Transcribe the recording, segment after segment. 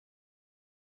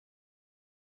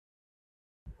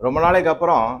ரொம்ப நாளைக்கு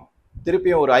அப்புறம்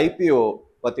திருப்பியும் ஒரு ஐபிஓ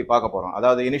பற்றி பார்க்க போகிறோம்.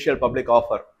 அதாவது இனிஷியல் பப்ளிக்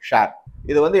ஆஃபர் ஷேர்.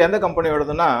 இது வந்து எந்த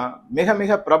கம்பெனியோடதுன்னா மிக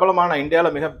மிக பிரபலமான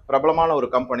இந்தியாவில் மிக பிரபலமான ஒரு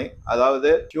கம்பெனி, அதாவது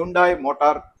ஹியூண்டாய்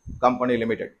மோட்டார் கம்பெனி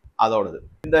லிமிடெட் அதோடது.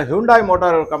 இந்த ஹியூண்டாய்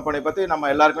மோட்டார் கம்பெனி பற்றி நம்ம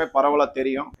எல்லாருக்குமே பரவலாக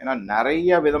தெரியும். ஏன்னா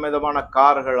நிறைய விதவிதமான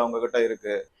கார்கள் அவங்க கிட்ட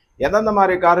இருக்கு. எந்தெந்த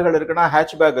மாதிரி கார்கள் இருக்குன்னா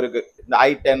ஹேட்ச்பேக் இருக்கு, இந்த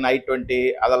i10 i20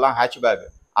 அதெல்லாம் ஹேட்ச்பேக்.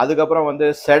 அதுக்கப்புறம் வந்து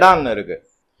செடான் இருக்கு,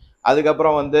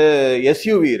 அதுக்கப்புறம் வந்து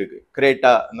எஸ்யூவி இருக்கு,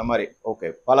 கிரேட்டா, இந்த மாதிரி. ஓகே,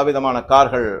 பலவிதமான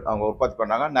கார்கள் அவங்க உற்பத்தி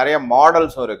பண்றாங்க. நிறைய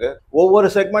மாடல்ஸும் இருக்கு. ஒவ்வொரு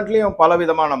செக்மெண்ட்லயும்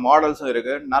பலவிதமான மாடல்ஸும்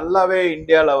இருக்கு. நல்லாவே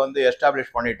இந்தியாவில் வந்து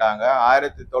எஸ்டாப்ளிஷ் பண்ணிட்டாங்க.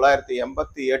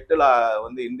 1988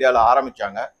 வந்து இந்தியாவில்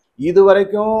ஆரம்பிச்சாங்க. இது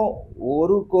வரைக்கும்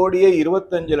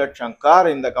 1,25,00,000 கார்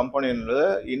இந்த கம்பெனியில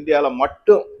இந்தியாவில்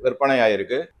மட்டும் விற்பனை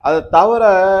ஆயிருக்கு. அதை தவிர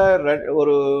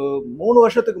ஒரு 3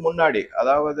 வருஷத்துக்கு முன்னாடி,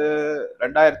 அதாவது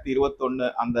 2021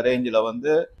 அந்த ரேஞ்சில்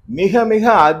வந்து மிக மிக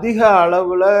அதிக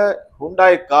அளவுல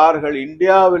ஹுண்டாய் கார்கள்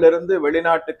இந்தியாவிலிருந்து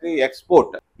வெளிநாட்டுக்கு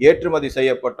எக்ஸ்போர்ட் ஏற்றுமதி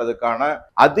செய்யப்பட்டதுக்கான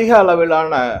அதிக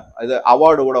அளவிலான இது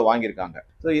அவார்டு கூட வாங்கியிருக்காங்க.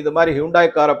 ஸோ இது மாதிரி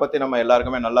ஹியூண்டாய் காரை பற்றி நம்ம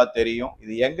எல்லாருக்குமே நல்லா தெரியும்.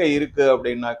 இது எங்கே இருக்குது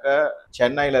அப்படின்னாக்க,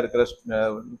 சென்னையில் இருக்கிற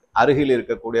அருகில்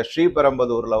இருக்கக்கூடிய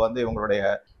ஸ்ரீபெரும்புதூரில் வந்து இவங்களுடைய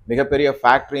மிகப்பெரிய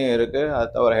ஃபேக்ட்ரியும் இருக்குது. அது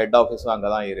தவிர ஹெட் ஆஃபீஸும்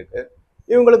அங்கே தான் இருக்குது.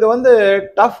 இவங்களுக்கு வந்து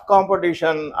டஃப்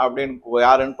காம்படிஷன் அப்படின்னு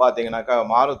யாருன்னு பார்த்தீங்கன்னாக்கா,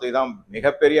 மாருதி தான்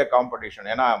மிகப்பெரிய காம்படிஷன்.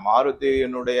 ஏன்னா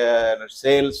மாருதியினுடைய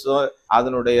சேல்ஸும்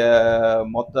அதனுடைய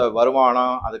மொத்த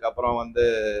வருமானம், அதுக்கப்புறம் வந்து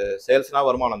சேல்ஸ்னால்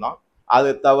வருமானம் தான், அது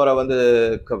தவிர வந்து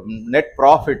நெட்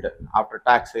ப்ராஃபிட் ஆஃப்டர்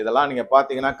டேக்ஸ், இதெல்லாம் நீங்கள்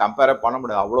பார்த்தீங்கன்னா கம்பேரே பண்ண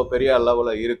முடியாது, அவ்வளோ பெரிய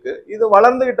லெவலில் இருக்குது. இது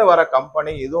வளர்ந்துக்கிட்ட வர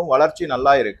கம்பெனி, இதுவும் வளர்ச்சி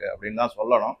நல்லா இருக்குது அப்படின்னு தான்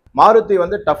சொல்லணும். மாருதி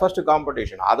வந்து டஃபஸ்ட்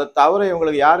காம்படிஷன். அதை தவிர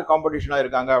இவங்களுக்கு யார் காம்படிஷனாக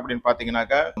இருக்காங்க அப்படின்னு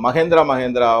பார்த்தீங்கன்னாக்கா,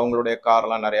 மஹேந்திரா அவங்களுடைய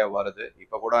கார்லாம் நிறையா வருது.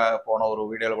 இப்போ கூட போன ஒரு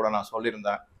வீடியோவில் கூட நான்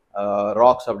சொல்லியிருந்தேன்,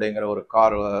 ராக்ஸ் அப்படிங்கிற ஒரு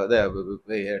கார்,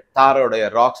 இது தாரோடைய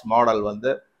ராக்ஸ் மாடல்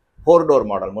வந்து 4 டோர்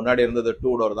மாடல். முன்னாடி இருந்தது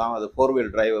 2 டோர் தான். அது 4 வீல்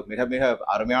டிரைவ், மிக மிக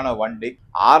அருமையான வண்டி.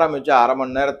 ஆரம்பிச்ச அரை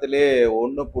மணி நேரத்திலே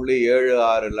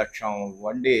 1.76 லட்சம்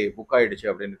வண்டி புக் ஆயிடுச்சு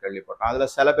அப்படின்னு கேள்விப்பட்டோம்.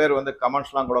 அதில் சில பேர் வந்து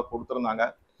கமெண்ட்ஸ்லாம் கூட கொடுத்துருந்தாங்க,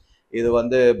 இது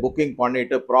வந்து புக்கிங்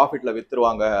பண்ணிட்டு ப்ராஃபிட்ல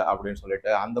வித்துருவாங்க அப்படின்னு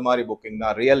சொல்லிட்டு. அந்த மாதிரி புக்கிங்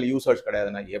தான், ரியல் யூசர்ஸ்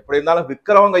கிடையாதுன்னா. எப்படி இருந்தாலும்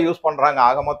விற்கிறவங்க யூஸ் பண்றாங்க.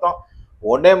 ஆக மொத்தம்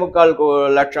 1.25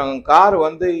 லட்சம் கார்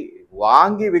வந்து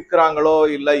வாங்கி விற்கிறாங்களோ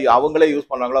இல்லை அவங்களே யூஸ்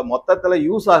பண்றாங்களோ, மொத்தத்துல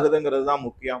யூஸ் ஆகுதுங்கிறது தான்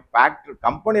முக்கியம். ஃபேக்டரி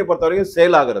கம்பெனியை பொறுத்த வரைக்கும்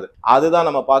சேல் ஆகுறது, அதுதான்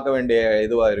நம்ம பார்க்க வேண்டிய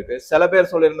இதுவா இருக்கு. சில பேர்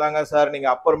சொல்லியிருந்தாங்க, சார் நீங்க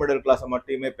அப்பர் மிடில் கிளாஸ்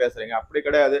மட்டுமே பேசுறீங்க. அப்படி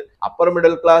கிடையாது. அப்பர்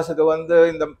மிடில் கிளாஸுக்கு வந்து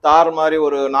இந்த தார் மாதிரி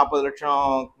ஒரு 40 லட்சம்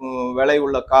விலை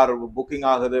உள்ள கார் புக்கிங்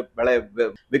ஆகுது, விலை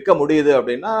விற்க முடியுது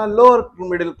அப்படின்னா, லோவர்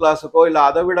மிடில் கிளாஸுக்கோ இல்லை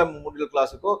அதை விட மிடில்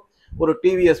கிளாஸுக்கோ ஒரு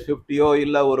டிவிஎஸ் 50யோ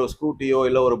இல்லை ஒரு ஸ்கூட்டியோ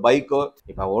இல்லை ஒரு பைக்கோ,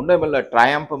 இப்போ ஒன்றும் இல்லை,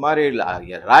 ட்ரையம்ப் மாதிரி இல்லை,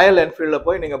 ராயல் என்ஃபீல்டில்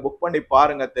போய் நீங்கள் புக் பண்ணி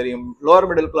பாருங்க தெரியும். லோவர்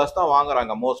மிடில் கிளாஸ் தான்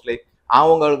வாங்குறாங்க மோஸ்ட்லி.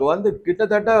 அவங்களுக்கு வந்து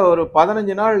கிட்டத்தட்ட ஒரு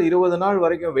 15 நாள் 20 நாள்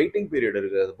வரைக்கும் வெயிட்டிங் பீரியட்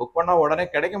இருக்குது. அது புக் பண்ணால் உடனே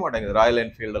கிடைக்க மாட்டேங்குது ராயல்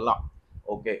என்ஃபீல்டெல்லாம்.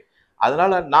 ஓகே,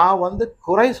 அதனால நான் வந்து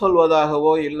குறை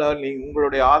சொல்வதாகவோ இல்லை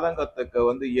உங்களுடைய ஆதங்கத்துக்கு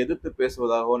வந்து எதிர்த்து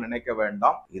பேசுவதாகவோ நினைக்க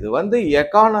வேண்டாம். இது வந்து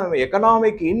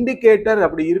எக்கனாமிக் இண்டிகேட்டர்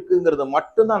அப்படி இருக்குங்கிறது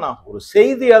மட்டும்தான் நான் ஒரு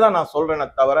செய்தியா தான் நான் சொல்றேனே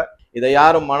தவிர, இதை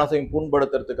யாரும் மனசையும்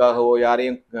புண்படுத்துறதுக்காகவோ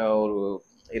யாரையும் ஒரு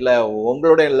இல்லை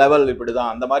உங்களுடைய லெவல்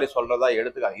இப்படிதான் அந்த மாதிரி சொல்றதா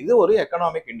எடுத்துக்காங்க. இது ஒரு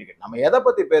எக்கனாமிக் இண்டிகேட்டர். நம்ம எதை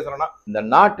பத்தி பேசுறோம்னா, இந்த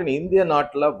நாட்டின் இந்திய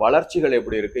நாட்டில் வளர்ச்சிகள்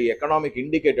எப்படி இருக்கு, எக்கனாமிக்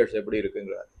இண்டிகேட்டர்ஸ் எப்படி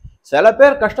இருக்குங்கிறது. சில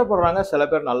பேர் கஷ்டப்படுறாங்க, சில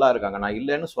பேர் நல்லா இருக்காங்க, நான்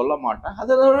இல்லைன்னு சொல்ல மாட்டேன்.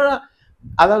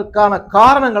 அதற்கான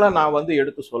காரணங்களை நான் வந்து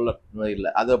எடுத்து சொல்ல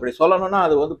இல்லை. அது அப்படி சொல்லணும்னா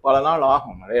அது வந்து பல நாள்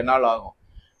ஆகும், நிறைய நாள் ஆகும்.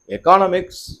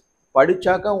 எக்கானமிக்ஸ்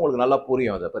படிச்சாக்கா உங்களுக்கு நல்லா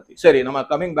புரியும் அதை பத்தி. சரி, நம்ம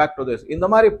கமிங் பேக் டு திஸ். இந்த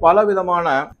மாதிரி பல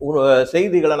விதமான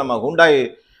செய்திகளை நம்ம ஹுண்டாய்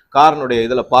காரனுடைய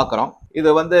இதில் பார்க்குறோம். இது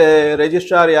வந்து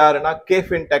ரெஜிஸ்ட்ரார் யாருன்னா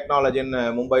கேஃபின் டெக்னாலஜின்னு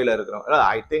மும்பையில் இருக்கிறோம்.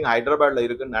 ஐ திங்க் ஹைதராபாத்தில்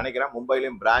இருக்குன்னு நினைக்கிறேன்.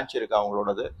 மும்பையிலையும் பிரான்ச் இருக்குது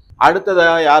அவங்களோடது.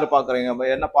 அடுத்ததாக யார் பார்க்குறீங்க,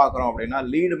 என்ன பார்க்குறோம் அப்படின்னா,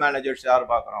 லீடு மேனேஜர்ஸ் யார்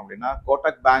பார்க்குறோம் அப்படின்னா,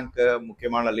 கோட்டக் பேங்க்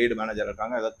முக்கியமான லீடு மேனேஜர்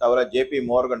இருக்காங்க. அதை தவிர ஜேபி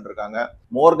மோர்கன் இருக்காங்க,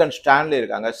 மோர்கன் ஸ்டான்லி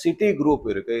இருக்காங்க, சிட்டி குரூப்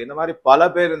இருக்குது. இந்த மாதிரி பல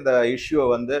பேர் இந்த இஷ்யூவை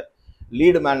வந்து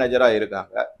லீடு மேனேஜராக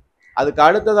இருக்காங்க. அதுக்கு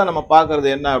அடுத்ததாக நம்ம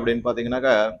பார்க்குறது என்ன அப்படின்னு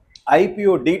பார்த்தீங்கன்னாக்கா,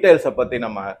 ஐபிஓ டீட்டெயில்ஸை பற்றி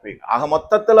நம்ம ஆக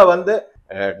மொத்தத்தில் வந்து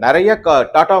நிறைய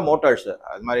டாடா மோட்டார்ஸ்,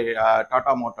 அது மாதிரி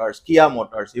டாடா மோட்டார்ஸ், கியா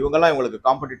மோட்டார்ஸ், இவங்கெல்லாம் இவங்களுக்கு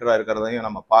காம்படிட்டராக இருக்கிறதையும்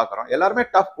நம்ம பார்க்குறோம். எல்லாருமே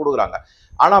டஃப் கொடுக்குறாங்க.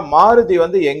 ஆனால் மாருதி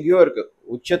வந்து எங்கேயோ இருக்குது,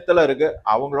 உச்சத்தில் இருக்குது.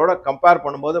 அவங்களோட கம்பேர்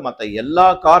பண்ணும்போது மற்ற எல்லா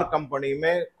கார்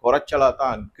கம்பெனியுமே குறைச்சலாக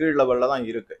தான், கீழ் லெவலில் தான்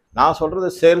இருக்குது. நான் சொல்கிறது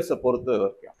சேல்ஸை பொறுத்து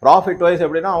வரைக்கும். ப்ராஃபிட் வைஸ்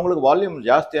எப்படின்னா, அவங்களுக்கு வால்யூம்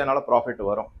ஜாஸ்தியானால ப்ராஃபிட்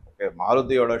வரும். ஓகே,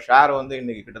 மாருதியோட ஷேர் வந்து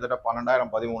இன்னைக்கு கிட்டத்தட்ட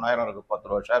 12,000 13,000 இருக்குது,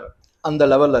 10 ரூபா ஷேர். அந்த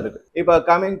லெவல்ல இருக்கு. இப்ப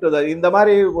கமிங் டு இந்த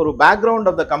மாதிரி ஒரு பேக்ரவுண்ட்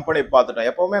ஆஃப் த கம்பெனி பார்த்துட்டோம்.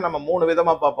 எப்பவுமே நம்ம 3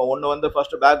 விதமா பார்ப்போம். ஒன்னு வந்து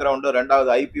ஃபர்ஸ்ட் பேக்ரவுண்ட், ரெண்டாவது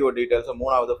ஐபிஓ டீடைல்ஸ்,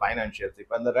 மூணாவது ஃபைனான்சியல்ஸ்.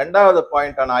 இப்ப இந்த ரெண்டாவது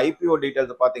பாயிண்டான ஐபிஓ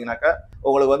டீடைல்ஸ் பாத்தீங்கன்னாக்கா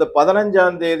உங்களுக்கு வந்து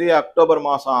 15ஆம் தேதி அக்டோபர்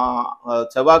மாசம்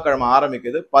செவ்வாய்க்கிழமை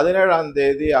ஆரம்பிக்குது. 17ஆம்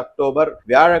தேதி அக்டோபர்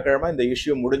வியாழக்கிழமை இந்த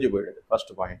இஷ்யூ முடிஞ்சு போயிடுது.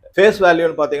 First point. ஃபேஸ்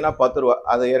வேல்யூன்னு பாத்தீங்கன்னா 10 ரூபாய்.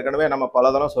 அது ஏற்கனவே நம்ம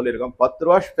பலதரம் சொல்லியிருக்கோம். 10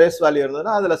 ரூபாய் ஃபேஸ் வேல்யூ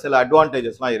இருந்ததுன்னா அதுல சில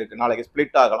அட்வான்டேஜஸ்லாம் இருக்கு. நாளைக்கு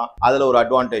ஸ்பிளிட் ஆகலாம், அதுல ஒரு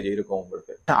அட்வான்டேஜ் இருக்கும்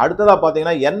உங்களுக்கு. அடுத்ததா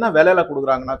பாத்தீங்கன்னா என்ன விலையில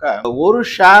கொடுக்குறாங்கன்னாக்கா ஒரு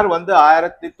ஷேர் வந்து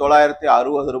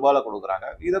 1960 ரூபாயில கொடுக்குறாங்க.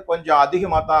 இது கொஞ்சம்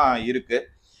அதிகமா தான் இருக்கு.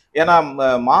 ஏன்னா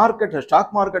மார்க்கெட்,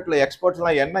 ஸ்டாக் மார்க்கெட்ல எக்ஸ்பர்ட்ஸ்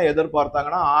எல்லாம் என்ன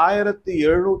எதிர்பார்த்தாங்கன்னா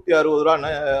 1760 ரூபா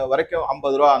வரைக்கும்,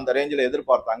 50 ரூபா அந்த ரேஞ்சில்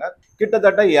எதிர்பார்த்தாங்க.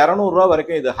 கிட்டத்தட்ட 200 ரூபா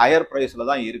வரைக்கும் இது ஹையர் பிரைஸ்ல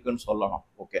தான் இருக்குன்னு சொல்லணும்.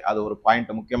 ஓகே, அது ஒரு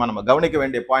பாயிண்ட், முக்கியமா நம்ம கவனிக்க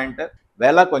வேண்டிய பாயிண்ட்.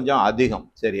 விலை கொஞ்சம் அதிகம்.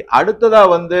 சரி, அடுத்ததா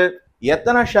வந்து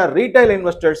எத்தனை ஷேர் ரீட்டைல்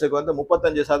இன்வெஸ்டர்ஸுக்கு வந்து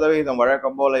 35%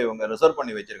 வழக்கம் போல இவங்க ரிசர்வ்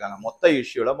பண்ணி வச்சிருக்காங்க மொத்த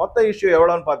இஷ்யூல. மொத்த இஷ்யூ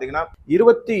எவ்வளவுன்னு பாத்தீங்கன்னா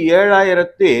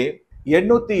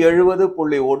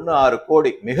 27,870.16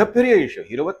 கோடி. மிகப்பெரிய இஷ்யூ.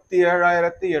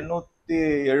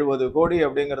 27,870 கோடி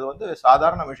அப்படிங்கிறது வந்து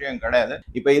சாதாரண விஷயம் கிடையாது.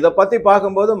 இப்ப இதை பத்தி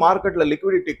பார்க்கும்போது மார்க்கெட்ல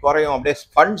லிக்விடிட்டி குறையும், அப்படியே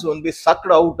ஃபண்ட்ஸ் வந்து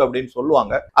சக்ட் அவுட் அப்படின்னு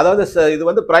சொல்லுவாங்க. அதாவது இது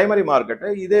வந்து பிரைமரி மார்க்கெட்.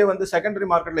 இதே வந்து செகண்டரி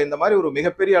மார்க்கெட்ல இந்த மாதிரி ஒரு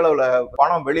மிகப்பெரிய அளவுல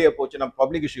பணம் வெளியே போச்சுன்னா,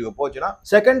 பப்ளிக் இஷ்யூ போச்சுன்னா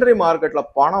செகண்டரி மார்க்கெட்ல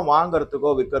பணம்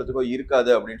வாங்குறதுக்கோ விற்கிறதுக்கோ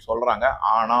இருக்காது அப்படின்னு சொல்றாங்க.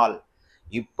 ஆனால்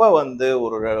இப்ப வந்து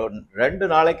ஒரு 2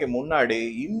 நாளைக்கு முன்னாடி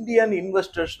இந்தியன்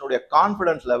இன்வெஸ்டர்ஸ்னுடைய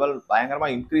கான்பிடன்ஸ் லெவல் பயங்கரமா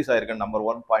இன்க்ரீஸ் ஆயிருக்கு. நம்பர்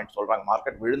 1 பாயிண்ட் சொல்றாங்க.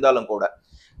 மார்க்கெட் விழுந்தாலும் கூட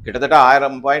கிட்டத்தட்ட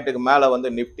 1000 பாயிண்ட்டுக்கு மேல வந்து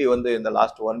நிப்டி வந்து இந்த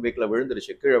லாஸ்ட் 1 வீக்ல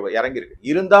விழுந்துருச்சு, கீழே இறங்கிருக்கு.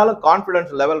 இருந்தாலும்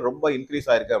கான்பிடன்ஸ் லெவல் ரொம்ப இன்க்ரீஸ்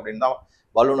ஆயிருக்கு அப்படின்னு தான்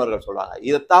வல்லுநர்கள் சொல்றாங்க.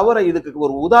 இதை தவிர இதுக்கு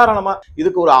ஒரு உதாரணமா,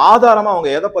 இதுக்கு ஒரு ஆதாரமா அவங்க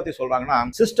எதை பத்தி சொல்றாங்கன்னா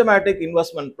சிஸ்டமேட்டிக்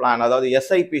இன்வெஸ்ட்மெண்ட் பிளான், அதாவது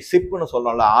எஸ்ஐபி சிப்னு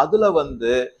சொல்றோம்ல, அதுல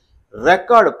வந்து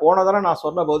ரெக்கார்டு போன தடவை நான்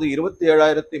சொன்ன போது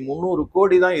 27,300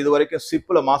 கோடி தான் இது வரைக்கும்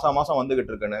சிப்ல மாசம் மாசம்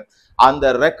வந்துகிட்டு இருக்குன்னு. அந்த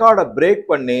ரெக்கார்டை பிரேக்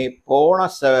பண்ணி போன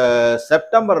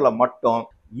செப்டம்பர்ல மட்டும்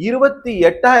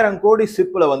 28,000 கோடி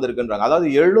சிப்ல வந்திருக்குன்றாங்க. அதாவது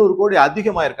 700 கோடி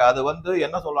அதிகமா இருக்கு. அது வந்து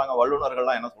என்ன சொல்றாங்க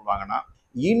வல்லுநர்கள்லாம், என்ன சொல்றாங்கன்னா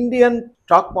இந்தியன்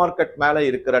ஸ்டாக் மார்க்கெட் மேல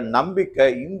இருக்கிற நம்பிக்கை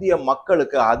இந்திய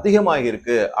மக்களுக்கு அதிகமாக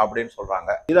இருக்கு அப்படின்னு சொல்றாங்க.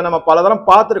 இதை நம்ம பலதரம்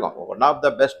பார்த்திருக்கோம். One of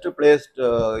the best place to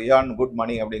earn good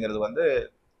மணி அப்படிங்கிறது வந்து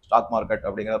ஸ்டாக் மார்க்கெட்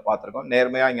அப்படிங்கிறத பார்த்துருக்கோம்.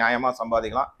 நேர்மையா நியாயமா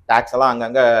சம்பாதிக்கலாம். டாக்ஸ் எல்லாம்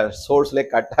அங்கங்க சோர்ஸ்லேயே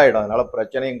கட் ஆயிடும், அதனால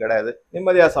பிரச்சனையும் கிடையாது,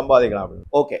 நிம்மதியா சம்பாதிக்கலாம் அப்படின்னு.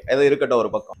 ஓகே, இது இருக்கட்டும் ஒரு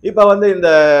பக்கம். இப்ப வந்து இந்த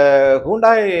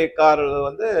ஹூண்டாய் கார்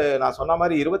வந்து நான் சொன்ன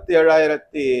மாதிரி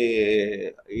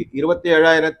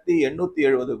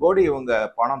 27,870 கோடி இவங்க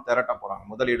பணம் திரட்ட போறாங்க,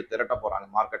 முதலீடு திரட்ட போறாங்க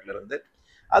மார்க்கெட்ல இருந்து.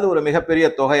 அது ஒரு மிகப்பெரிய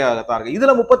தொகையாகத்தான் இருக்கு.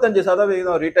 இதுல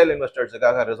 35% ரீட்டைல்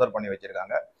இன்வெஸ்டர்ஸுக்காக ரிசர்வ் பண்ணி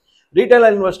வச்சிருக்காங்க. ரீட்டைல்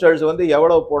இன்வெஸ்டர்ஸ் வந்து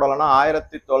எவ்வளவு போடலாம்னா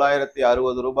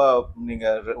 1960 ரூபாய். நீங்க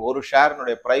ஒரு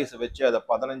ஷேர்னுடைய பிரைஸ் வச்சு அதை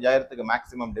 15,000க்கு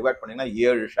மேக்ஸிமம் டிவைட் பண்ணீங்கன்னா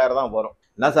 7 ஷேர் தான் வரும்.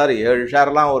 என்ன சார் 7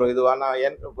 ஷேர்லாம் ஒரு இதுவானா,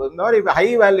 இந்த மாதிரி ஹை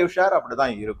வேல்யூ ஷேர்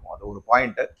அப்படிதான் இருக்கும். அது ஒரு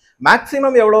பாயிண்ட்.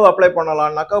 மேக்ஸிமம் எவ்வளவு அப்ளை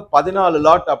பண்ணலாம்னாக்கா 14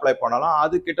 லாட் அப்ளை பண்ணலாம்.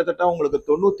 அது கிட்டத்தட்ட உங்களுக்கு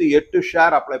 98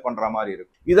 ஷேர் அப்ளை பண்ற மாதிரி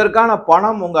இருக்கும். இதற்கான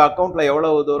பணம் உங்க அக்கௌண்ட்ல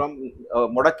எவ்வளவு தூரம்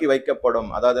முடக்கி வைக்கப்படும்,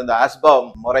 அதாவது இந்த ஆஸ்பா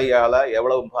முறையால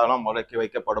எவ்வளவு பணம் முடக்கி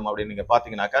வைக்கப்படும் அப்படின்னு நீங்க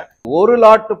பாத்தீங்கன்னாக்கா, ஒரு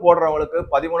லாட் போடுறவங்களுக்கு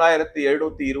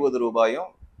 13,720 ரூபாயும்,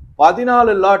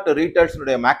 14 லாட்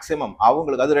ரீட்டைல்ஸ்னுடைய மேக்ஸிமம்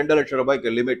அவங்களுக்கு அது 2 லட்சம் ரூபாய்க்கு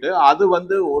லிமிட். அது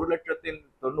வந்து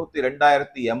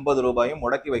 1,92,080 ரூபாயும்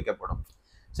முடக்கி வைக்கப்படும்.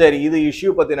 சரி, இது இஷ்யூ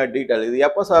பத்தின டீடைல். இது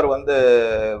எப்போ சார் வந்து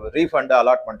ரீஃபண்ட்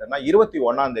அலாட்மெண்ட்னா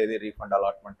 21ஆம் தேதி ரீஃபண்ட்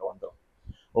அலாட்மெண்ட் வந்துடும்.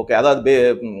 ஓகே, அதாவது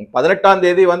 18ஆம்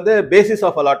தேதி வந்து பேசிஸ்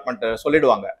ஆஃப் அலாட்மெண்ட்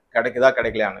சொல்லிடுவாங்க கிடைக்குதா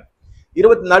கிடைக்கலையான்னு.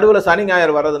 நடுவில் சனி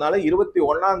ஞாயிறு வர்றதுனால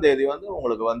 21ஆம் தேதி வந்து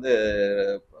உங்களுக்கு வந்து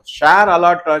ஷேர்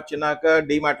அலாட் ஆச்சுனாக்க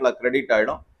டிமேட்ல கிரெடிட்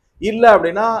ஆயிடும். இல்லை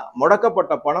அப்படின்னா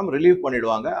முடக்கப்பட்ட பணம் ரிலீவ்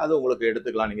பண்ணிடுவாங்க, அது உங்களுக்கு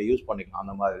எடுத்துக்கலாம், நீங்க யூஸ் பண்ணிக்கலாம்.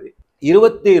 அந்த மாதிரி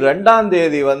 22ஆம்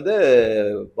தேதி வந்து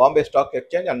Bombay stock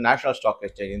exchange and national stock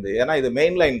exchange, இந்த ஏன்னா இது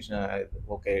மெயின் லைன்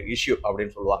ஓகே இஷ்யூ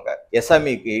அப்படின்னு சொல்லுவாங்க,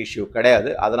 எஸ்எம்இக்கு இஷ்யூ கிடையாது.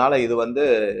 அதனால இது வந்து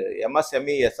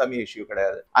எம்எஸ்எம்இ எஸ்எம்இ இஷ்யூ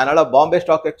கிடையாது. அதனால Bombay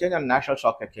stock exchange and national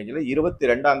stock எக்ஸ்சேஞ்சில்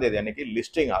 22ஆம் தேதி அன்னைக்கு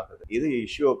லிஸ்டிங் ஆகுது. இது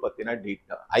இஷ்யூ பத்தின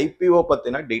டீட்டெயில், ஐபிஓ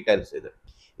பத்தின டீடைல்ஸ். இது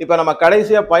இப்ப நம்ம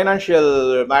கடைசியா பைனான்சியல்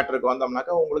மேட்டருக்கு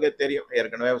வந்தோம்னாக்கா உங்களுக்கே தெரியும்,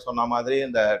 ஏற்கனவே சொன்ன மாதிரி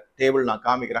இந்த டேபிள் நான்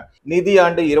காமிக்கிறேன்.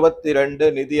 நிதியாண்டு 22,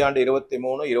 நிதியாண்டு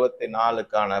 23,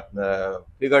 24க்கான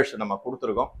ஃபிகர்ஸ் நம்ம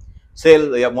கொடுத்துருக்கோம். சேல்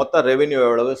மொத்த ரெவென்யூ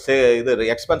எவ்வளவு, இது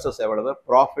எக்ஸ்பென்சஸ் எவ்வளவு,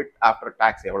 ப்ராஃபிட் ஆஃப்டர்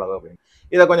டாக்ஸ் எவ்வளவு அப்படின்னு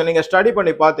இதை கொஞ்சம் நீங்க ஸ்டடி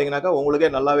பண்ணி பார்த்தீங்கன்னாக்கா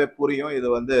உங்களுக்கே நல்லாவே புரியும். இது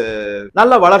வந்து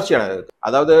நல்ல வளர்ச்சியான இருக்கு.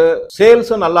 அதாவது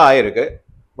சேல்ஸும் நல்லா ஆயிருக்கு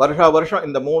வருஷம்.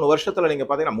 இந்த 3 வருஷத்துல நீங்க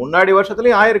பாத்தீங்கன்னா முன்னாடி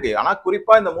வருஷத்துலயும் ஆயிருக்கு. ஆனா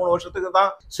குறிப்பா இந்த 3 வருஷத்துக்கு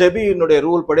தான் செபியினுடைய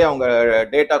ரூல் படி அவங்க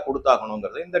டேட்டா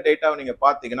கொடுத்தாகணுங்கிறது. இந்த டேட்டாவை நீங்க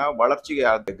பாத்தீங்கன்னா வளர்ச்சி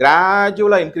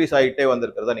கிராஜுவலா இன்க்ரீஸ் ஆகிட்டே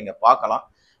வந்திருக்கிறத நீங்க பார்க்கலாம்.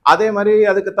 அதே மாதிரி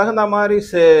அதுக்கு தகுந்த மாதிரி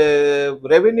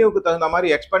ரெவென்யூக்கு தகுந்த மாதிரி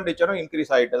எக்ஸ்பெண்டிச்சரும்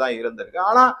இன்க்ரீஸ் ஆகிட்டு தான் இருந்திருக்கு.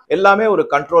 ஆனால் எல்லாமே ஒரு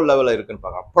கண்ட்ரோல் லெவலில் இருக்குன்னு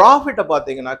பார்க்கலாம். ப்ராஃபிட்டை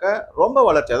பார்த்தீங்கன்னாக்கா ரொம்ப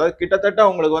வளர்ச்சி, அதாவது கிட்டத்தட்ட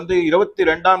உங்களுக்கு வந்து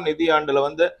 22ஆம் நிதியாண்டில்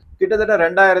வந்து கிட்டத்தட்ட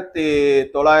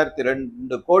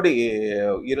 2902 கோடி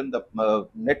இருந்த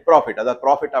நெட் ப்ராஃபிட், அதாவது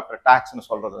ப்ராஃபிட் ஆஃப்டர் டாக்ஸ்னு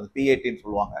சொல்றது வந்து PATன்னு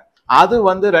சொல்லுவாங்க. அது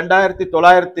வந்து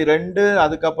 2902,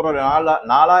 அதுக்கப்புறம்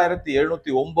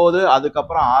 4709,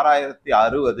 அதுக்கப்புறம்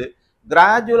 6060,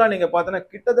 கிராஜுவலா நீங்க பாத்தீங்கன்னா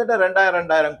கிட்டத்தட்ட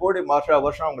 2000 கோடி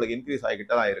வருஷம் உங்களுக்கு இன்க்ரீஸ்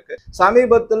ஆகிக்கிட்டு தான் இருக்கு.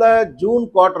 சமீபத்துல ஜூன்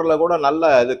குவார்டர்ல கூட நல்ல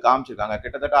இது காமிச்சிருக்காங்க,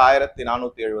 கிட்டத்தட்ட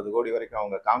 1470 கோடி வரைக்கும்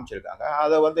அவங்க காமிச்சிருக்காங்க.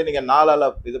 அதை வந்து நீங்க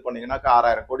நாளால இது பண்ணீங்கன்னாக்கா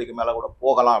 6000 கோடிக்கு மேல கூட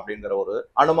போகலாம் அப்படிங்கிற ஒரு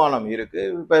அனுமானம் இருக்கு.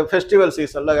 இப்ப ஃபெஸ்டிவல்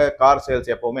சீசன்ல கார்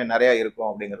சேல்ஸ் எப்பவுமே நிறைய இருக்கும்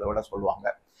அப்படிங்கிறத விட சொல்லுவாங்க.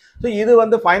 ஸோ இது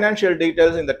வந்து ஃபைனான்சியல்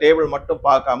டீடைல்ஸ் இந்த டேபிள் மட்டும்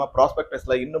பார்க்காம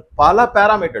ப்ராஸ்பெக்டஸ்ல இன்னும் பல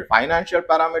பேராமீட்டர், ஃபைனான்சியல்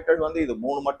பேராமீட்டர் வந்து இது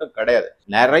 3 மட்டும் கிடையாது,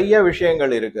 நிறைய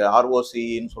விஷயங்கள் இருக்கு.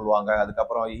 ROCன்னு சொல்லுவாங்க,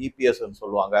 அதுக்கப்புறம் EPSன்னு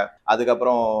சொல்லுவாங்க,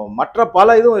 அதுக்கப்புறம் மற்ற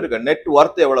பல இதுவும் இருக்கு. நெட்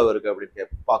ஒர்த் எவ்வளவு இருக்கு அப்படின்னு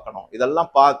பார்க்கணும்.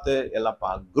 இதெல்லாம் பார்த்து எல்லாம்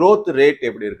growth ரேட்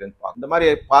எப்படி இருக்குன்னு பார்க்கணும். இந்த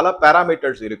மாதிரி பல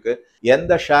பேராமீட்டர்ஸ் இருக்கு.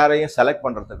 எந்த ஷேரையும் செலக்ட்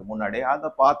பண்றதுக்கு முன்னாடி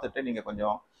அதை பார்த்துட்டு நீங்க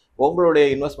கொஞ்சம் உங்களுடைய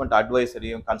இன்வெஸ்ட்மெண்ட்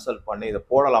அட்வைசரையும் கன்சல்ட் பண்ணி இதை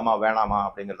போடலாமா வேணாமா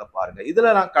அப்படிங்கிறத பாருங்க.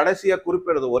 இதுல நான் கடைசியா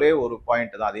குறிப்பிடுறது ஒரே ஒரு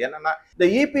பாயிண்ட் தான். அது என்னன்னா, இந்த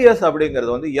EPS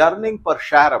அப்படிங்கிறது வந்து earning per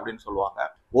share அப்படின்னு சொல்லுவாங்க.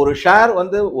 ஒரு ஷேர்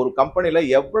வந்து ஒரு கம்பெனில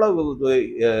எவ்வளவு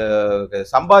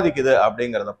சம்பாதிக்குது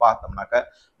அப்படிங்கிறத பார்த்தோம்னாக்க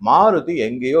மாருதி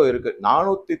எங்கேயோ இருக்கு,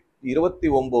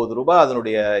 429 ரூபாய்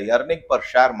அதனுடைய earning per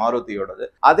share மாருதியோடது.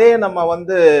 அதே நம்ம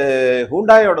வந்து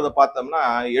ஹூண்டாயோடத பார்த்தோம்னா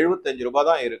 75 ரூபாய்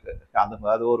தான் இருக்கு.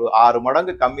 அது ஒரு 6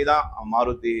 மடங்கு கம்மி தான்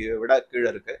மாருதி விட கீழே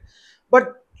இருக்கு. பட்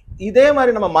இதே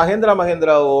மாதிரி நம்ம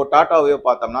மஹேந்திராவோ டாட்டாவையோ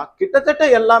பார்த்தோம்னா கிட்டத்தட்ட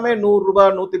எல்லாமே 100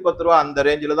 ரூபாய் 110 ரூபாய் அந்த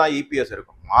ரேஞ்சில தான் EPS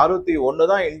இருக்கும். மாருதி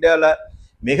ஒன்று தான் இந்தியாவில்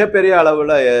மிகப்பெரிய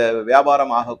அளவுல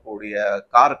வியாபாரம் ஆகக்கூடிய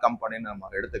கார் கம்பெனின்னு நம்ம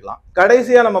எடுத்துக்கலாம்.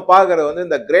 கடைசியா நம்ம பார்க்கறது வந்து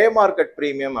இந்த கிரே மார்க்கெட்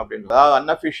பிரீமியம் அப்படின்னு,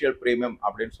 அன்அபிஷியல் பிரீமியம்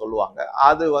அப்படின்னு சொல்லுவாங்க.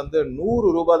 அது வந்து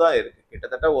 100 ரூபாய் தான் இருக்கு,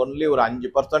 கிட்டத்தட்ட ஒன்லி ஒரு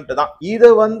 5% தான். இது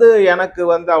வந்து எனக்கு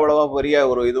வந்து அவ்வளவா பெரிய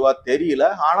ஒரு இதுவா தெரியல.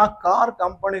 ஆனா கார்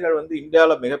கம்பெனிகள் வந்து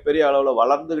இந்தியாவில மிகப்பெரிய அளவுல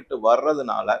வளர்ந்துகிட்டு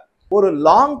வர்றதுனால ஒரு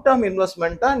லாங் டேர்ம்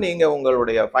இன்வெஸ்ட்மெண்ட்டா நீங்க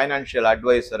உங்களுடைய ஃபைனான்சியல்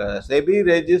அட்வைசரை, செபி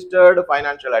ரெஜிஸ்டர்டு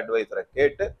ஃபைனான்சியல் அட்வைசரை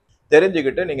கேட்டு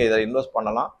தெரிஞ்சுக்கிட்டு நீங்க இதை இன்வெஸ்ட்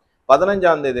பண்ணலாம்.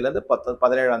 15ஆம் தேதியிலேருந்து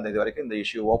 17ஆம் தேதி வரைக்கும் இந்த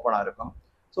இஷ்யூ ஓப்பனா இருக்கும்.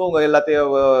 ஸோ உங்க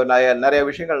எல்லாத்தையும் நிறைய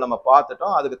விஷயங்கள் நம்ம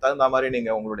பார்த்துட்டோம். அதுக்கு தகுந்த மாதிரி நீங்க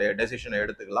உங்களுடைய டெசிஷனை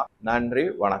எடுத்துக்கலாம். நன்றி,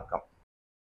 வணக்கம்.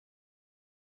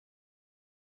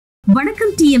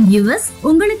 வணக்கம் TM வியூவர்ஸ்,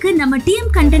 உங்களுக்கு நம்ம TM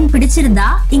கண்டென்ட் பிடிச்சிருந்தா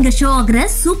இங்க ஷோ ஆகிற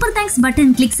சூப்பர் தேங்க்ஸ்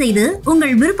பட்டன் கிளிக் செய்து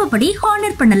உங்கள் விருப்பப்படி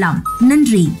ஹானர் பண்ணலாம்.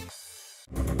 நன்றி.